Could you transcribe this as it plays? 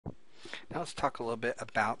let's talk a little bit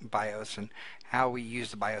about BIOS and how we use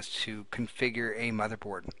the BIOS to configure a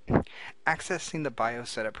motherboard. Accessing the BIOS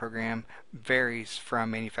setup program varies from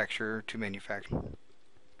manufacturer to manufacturer.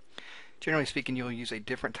 Generally speaking, you'll use a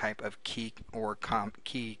different type of key or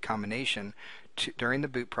key combination during the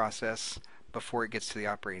boot process before it gets to the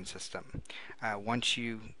operating system. Once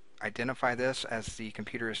you identify this as the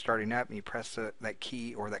computer is starting up and you press that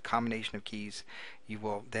key or that combination of keys, you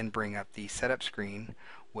will then bring up the setup screen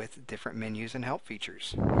with different menus and help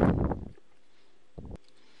features.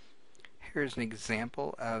 Here's an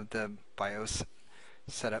example of the BIOS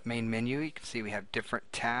setup main menu. You can see we have different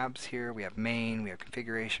tabs here. We have main, we have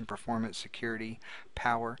configuration, performance, security,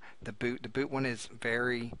 power, the boot. The boot one is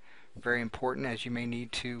very important, as you may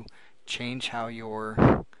need to change how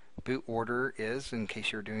your boot order is in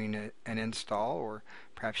case you're doing an install, or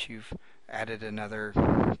perhaps you've added another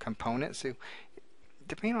component. So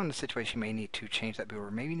depending on the situation, you may need to change that boot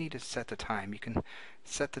order. Maybe you need to set the time. You can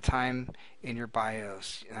set the time in your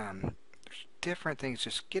BIOS. There's different things.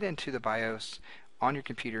 Just get into the BIOS on your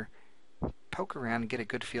computer, poke around and get a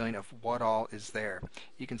good feeling of what all is there.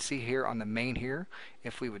 You can see here on the main here,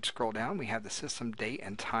 if we would scroll down, we have the system date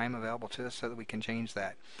and time available to us so that we can change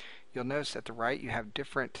that. You'll notice at the right you have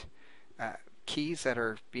different keys that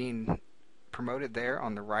are being promoted there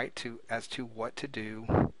on the right as to what to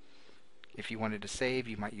do. If you wanted to save,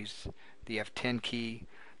 you might use the F10 key.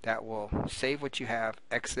 That will save what you have,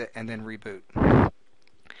 exit, and then reboot.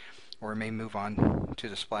 Or it may move on to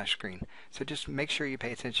the splash screen. So just make sure you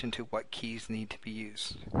pay attention to what keys need to be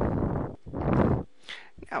used.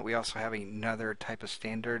 Now we also have another type of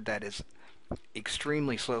standard that is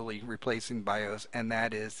extremely slowly replacing BIOS, and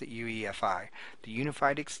that is the UEFI, the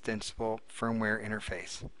Unified Extensible Firmware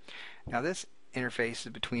Interface. Now this interface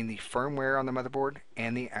is between the firmware on the motherboard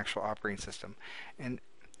and the actual operating system, and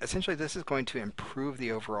essentially this is going to improve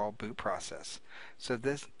the overall boot process. So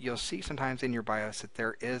this, you'll see sometimes in your BIOS that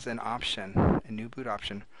there is an option, a new boot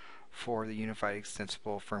option for the Unified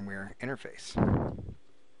Extensible Firmware Interface.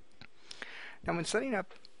 Now when setting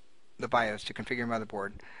up the BIOS to configure your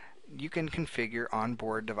motherboard, you can configure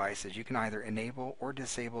onboard devices. You can either enable or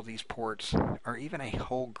disable these ports, or even a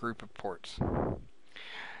whole group of ports.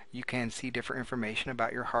 You can see different information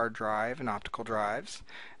about your hard drive and optical drives.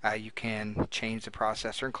 You can change the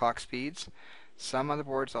processor and clock speeds. Some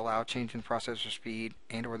motherboards allow changing the processor speed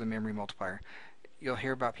and or the memory multiplier. You'll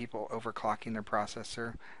hear about people overclocking their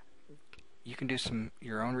processor. You can do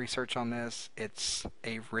your own research on this. It's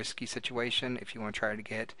a risky situation if you want to try to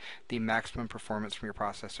get the maximum performance from your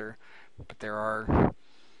processor, but there are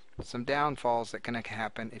some downfalls that can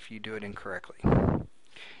happen if you do it incorrectly.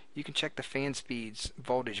 You can check the fan speeds,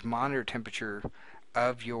 voltage, monitor temperature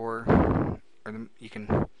of you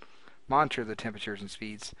can monitor the temperatures and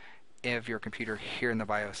speeds of your computer here in the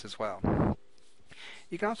BIOS as well.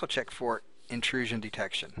 You can also check for intrusion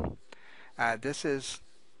detection. This is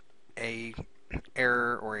a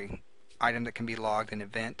error or a item that can be logged, an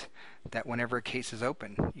event that whenever a case is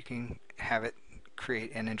open, you can have it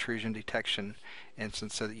create an intrusion detection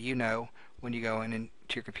instance so that you know when you go into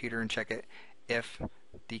your computer and check it if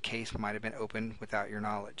the case might have been opened without your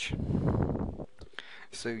knowledge.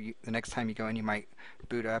 So the next time you go in, you might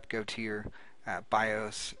boot up, go to your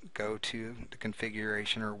BIOS, go to the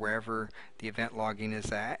configuration or wherever the event logging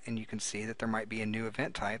is at, and you can see that there might be a new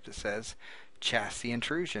event type that says chassis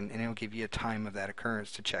intrusion, and it'll give you a time of that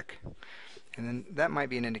occurrence to check. And then that might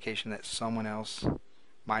be an indication that someone else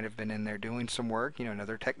might have been in there doing some work,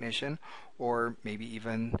 another technician, or maybe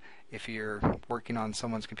even if you're working on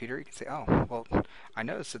someone's computer, you can say, oh, well, I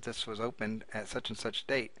noticed that this was opened at such and such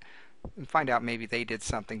date, and find out maybe they did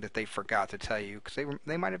something that they forgot to tell you, because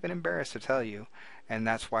they might have been embarrassed to tell you, and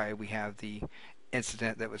that's why we have the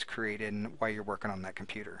incident that was created and why you're working on that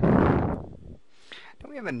computer. Then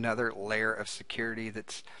we have another layer of security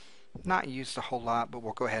that's not used a whole lot, but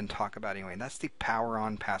we'll go ahead and talk about anyway, and that's the power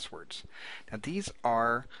on passwords. Now these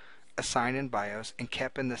are assigned in BIOS and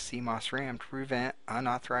kept in the CMOS RAM to prevent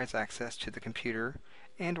unauthorized access to the computer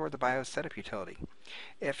and or the BIOS setup utility.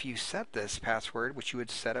 If you set this password, which you would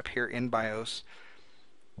set up here in BIOS,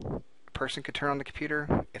 a person could turn on the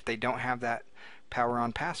computer. If they don't have that power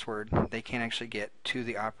on password, they can't actually get to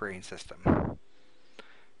the operating system.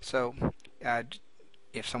 So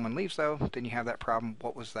if someone leaves though, then you have that problem.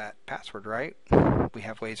 What was that password, right? We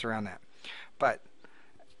have ways around that. But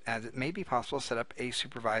as it may be possible to set up a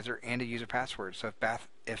supervisor and a user password. So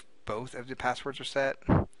if both of the passwords are set,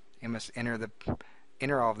 you must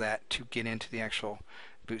enter all of that to get into the actual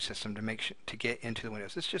boot system to get into the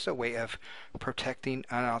Windows. It's just a way of protecting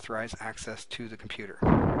unauthorized access to the computer.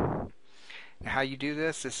 Now, how you do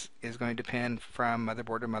this is going to depend from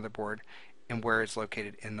motherboard to motherboard and where it's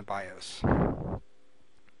located in the BIOS.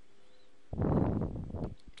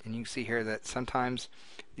 And you can see here that sometimes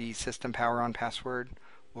the system power on password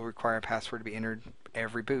will require a password to be entered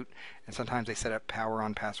every boot, and sometimes they set up power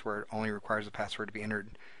on password only requires a password to be entered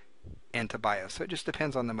into BIOS. So it just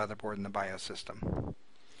depends on the motherboard and the BIOS system.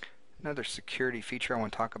 Another security feature I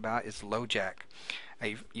want to talk about is LoJack.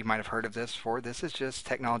 You might have heard of this before. This is just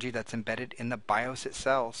technology that's embedded in the BIOS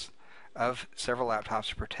itself of several laptops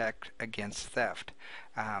to protect against theft.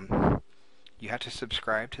 You have to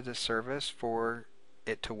subscribe to this service for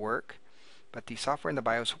it to work, but the software and the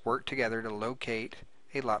BIOS work together to locate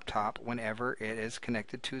a laptop whenever it is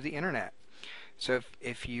connected to the internet. So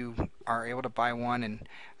if you are able to buy one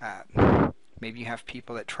and maybe you have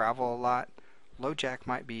people that travel a lot, LoJack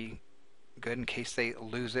might be good in case they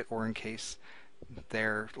lose it or in case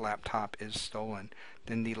their laptop is stolen.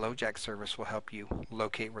 Then the LoJack service will help you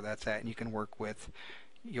locate where that's at, and you can work with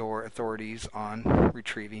your authorities on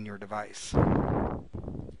retrieving your device.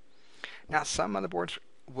 Now, some motherboards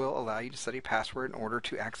will allow you to set a password in order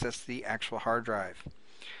to access the actual hard drive.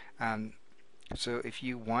 So if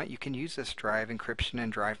you want, you can use this drive encryption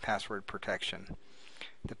and drive password protection.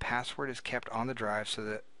 The password is kept on the drive so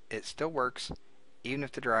that it still works even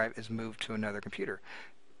if the drive is moved to another computer.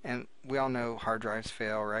 And we all know hard drives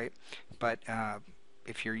fail, right? But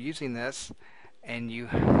if you're using this and you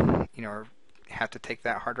have to take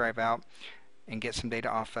that hard drive out and get some data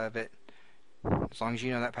off of it, as long as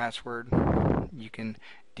you know that password, you can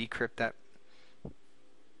decrypt that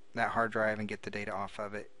hard drive and get the data off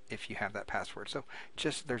of it if you have that password. So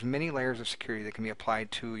there's many layers of security that can be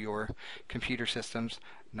applied to your computer systems.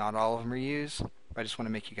 Not all of them are used, but I just want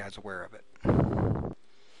to make you guys aware of it.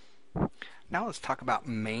 Now let's talk about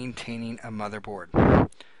maintaining a motherboard.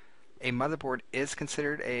 A motherboard is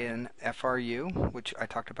considered an FRU, which I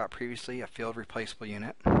talked about previously, a field replaceable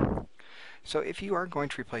unit. So if you are going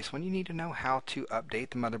to replace one, you need to know how to update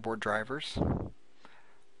the motherboard drivers,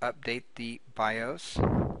 update the BIOS,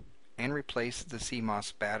 and replace the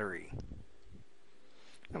CMOS battery.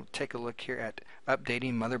 We'll take a look here at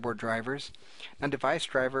updating motherboard drivers. Now, device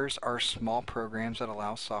drivers are small programs that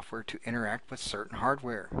allow software to interact with certain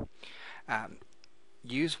hardware.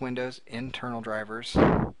 Use Windows internal drivers,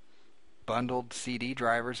 bundled CD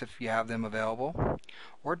drivers if you have them available,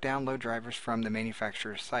 or download drivers from the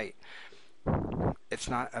manufacturer's site. It's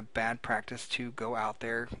not a bad practice to go out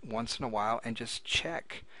there once in a while and just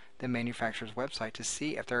check the manufacturer's website to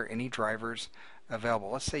see if there are any drivers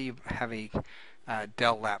available. Let's say you have a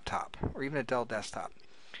Dell laptop or even a Dell desktop.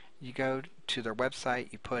 You go to their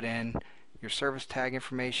website, you put in your service tag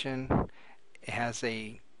information. It has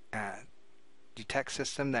a detect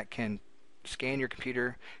system that can scan your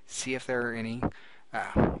computer, see if there are any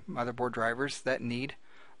motherboard drivers that need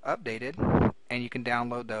updated, and you can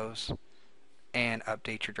download those and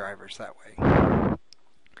update your drivers that way.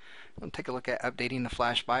 We'll take a look at updating the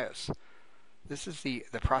flash BIOS. This is the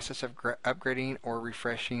process of upgrading or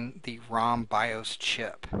refreshing the ROM BIOS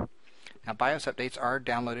chip. Now, BIOS updates are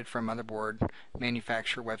downloaded from motherboard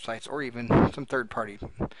manufacturer websites or even some third-party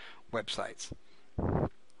websites.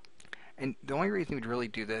 And the only reason we'd really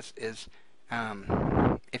do this is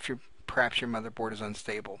if perhaps your motherboard is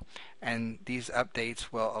unstable. And these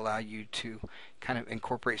updates will allow you to kind of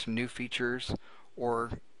incorporate some new features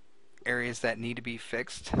or areas that need to be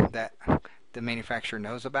fixed that the manufacturer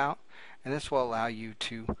knows about. And this will allow you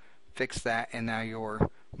to fix that, and now your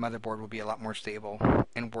motherboard will be a lot more stable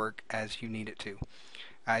and work as you need it to.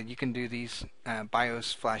 You can do these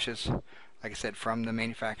BIOS flashes, like I said, from the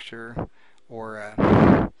manufacturer,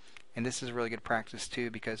 and this is a really good practice too,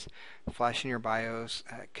 because flashing your BIOS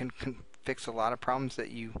can fix a lot of problems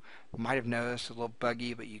that you might have noticed a little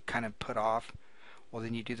buggy, but you kind of put off. Well,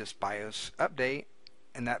 then you do this BIOS update,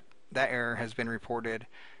 and that error has been reported.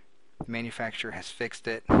 The manufacturer has fixed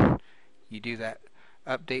it. You do that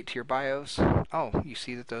update to your BIOS. Oh, you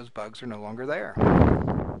see that those bugs are no longer there.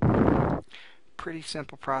 Pretty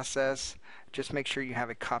simple process. Just make sure you have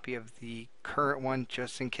a copy of the current one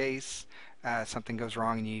just in case something goes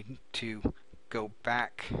wrong and you need to go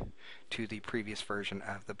back to the previous version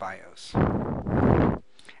of the BIOS.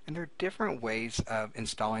 And there are different ways of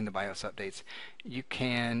installing the BIOS updates. You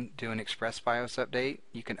can do an express BIOS update.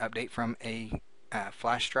 You can update from a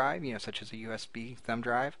flash drive, such as a USB thumb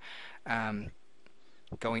drive,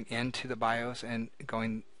 going into the BIOS and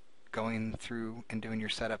going through and doing your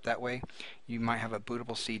setup that way. You might have a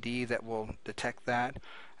bootable CD that will detect that,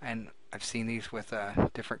 and I've seen these with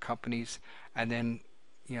different companies. And then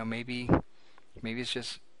maybe it's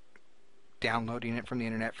just downloading it from the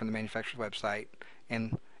internet, from the manufacturer's website,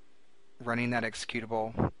 and running that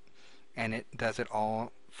executable, and it does it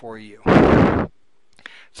all for you.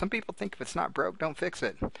 Some people think if it's not broke, don't fix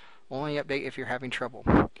it. Only update if you're having trouble.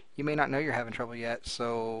 You may not know you're having trouble yet,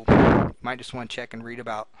 so you might just want to check and read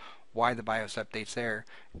about why the BIOS update's there.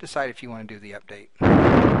 Decide if you want to do the update.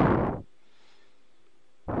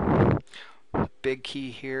 Big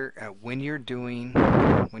key here, when you're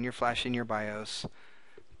flashing your BIOS,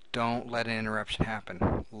 don't let an interruption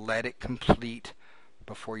happen. Let it complete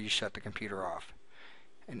before you shut the computer off.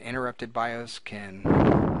 An interrupted BIOS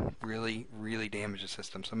can really, really damage the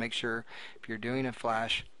system. So make sure, if you're doing a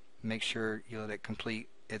flash, make sure you let it complete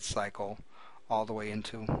its cycle all the way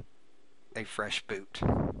into a fresh boot.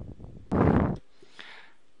 And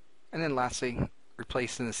then lastly,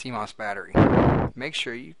 replacing the CMOS battery. Make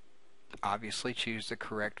sure you obviously choose the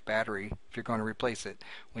correct battery if you're going to replace it.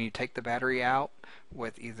 When you take the battery out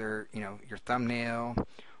with either your thumbnail,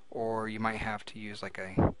 or you might have to use like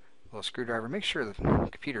a little screwdriver. Make sure the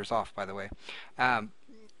computer is off, by the way.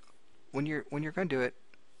 When you're going to do it,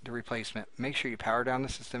 the replacement, make sure you power down the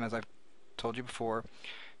system, as I've told you before.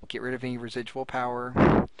 Get rid of any residual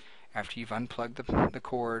power after you've unplugged the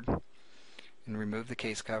cord and remove the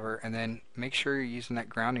case cover, and then make sure you're using that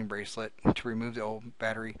grounding bracelet to remove the old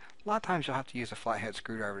battery. A lot of times you'll have to use a flathead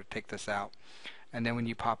screwdriver to take this out, and then when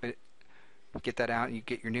you pop it, get that out and you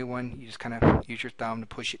get your new one, you just kind of use your thumb to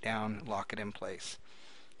push it down, lock it in place.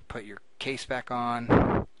 Put your case back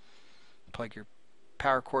on, plug your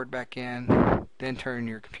power cord back in, then turn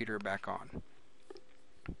your computer back on.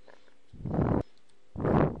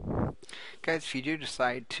 Guys, if you do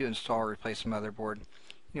decide to install or replace a motherboard,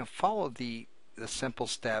 follow the simple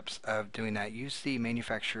steps of doing that. Use the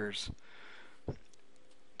manufacturer's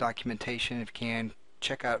documentation if you can.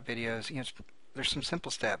 Check out videos. There's some simple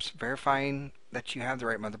steps. Verifying that you have the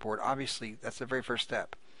right motherboard. Obviously, that's the very first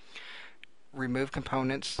step. Remove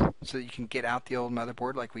components so that you can get out the old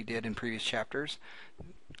motherboard like we did in previous chapters.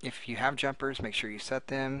 If you have jumpers, make sure you set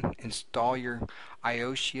them. Install your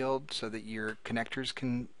I/O shield so that your connectors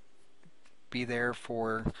can be there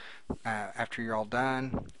for after you're all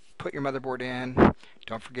done. Put your motherboard in.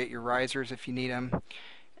 Don't forget your risers if you need them,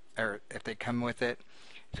 or if they come with it,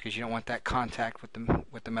 because you don't want that contact with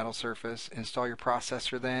the metal surface. Install your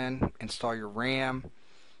processor then. Install your RAM.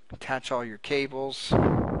 Attach all your cables.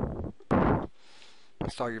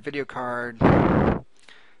 Install your video card.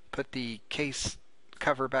 Put the case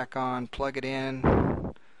cover back on. Plug it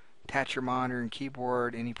in. Attach your monitor and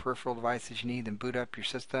keyboard, any peripheral devices you need, then boot up your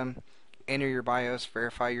system. Enter your BIOS,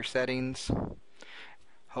 verify your settings.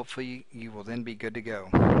 Hopefully you will then be good to go.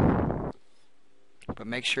 But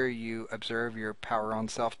make sure you observe your power on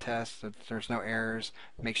self-test, that there's no errors.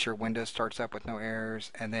 Make sure Windows starts up with no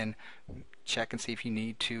errors, and then check and see if you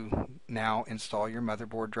need to now install your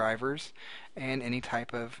motherboard drivers and any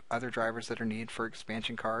type of other drivers that are needed for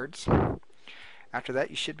expansion cards. After that,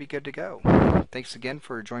 you should be good to go. Thanks again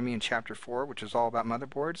for joining me in Chapter 4, which is all about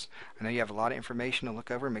motherboards. I know you have a lot of information to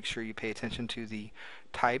look over. Make sure you pay attention to the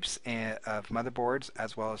types of motherboards,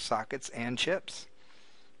 as well as sockets and chips.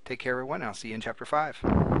 Take care, everyone. I'll see you in Chapter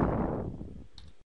 5.